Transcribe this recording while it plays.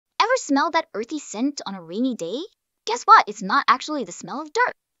Ever smell that earthy scent on a rainy day? Guess what? It's not actually the smell of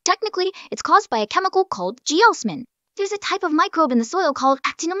dirt. Technically, it's caused by a chemical called geosmin. There's a type of microbe in the soil called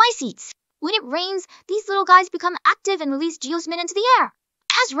actinomycetes. When it rains, these little guys become active and release geosmin into the air.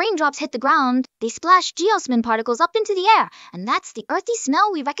 As raindrops hit the ground, they splash geosmin particles up into the air, and that's the earthy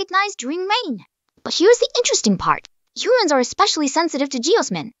smell we recognize during rain. But here's the interesting part. Humans are especially sensitive to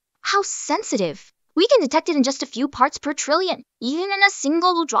geosmin. How sensitive? We can detect it in just a few parts per trillion, even in a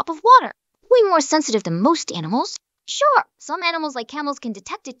single drop of water. Way more sensitive than most animals. Sure, some animals like camels can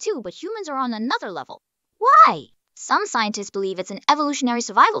detect it too, but humans are on another level. Why? Some scientists believe it's an evolutionary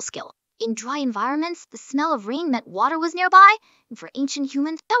survival skill. In dry environments, the smell of rain meant water was nearby, and for ancient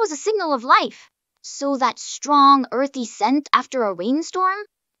humans, that was a signal of life. So that strong, earthy scent after a rainstorm?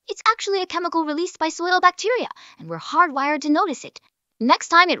 It's actually a chemical released by soil bacteria, and we're hardwired to notice it. Next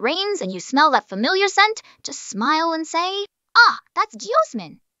time it rains and you smell that familiar scent, just smile and say, "Ah, that's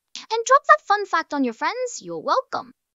geosmin." And drop that fun fact on your friends. You're welcome.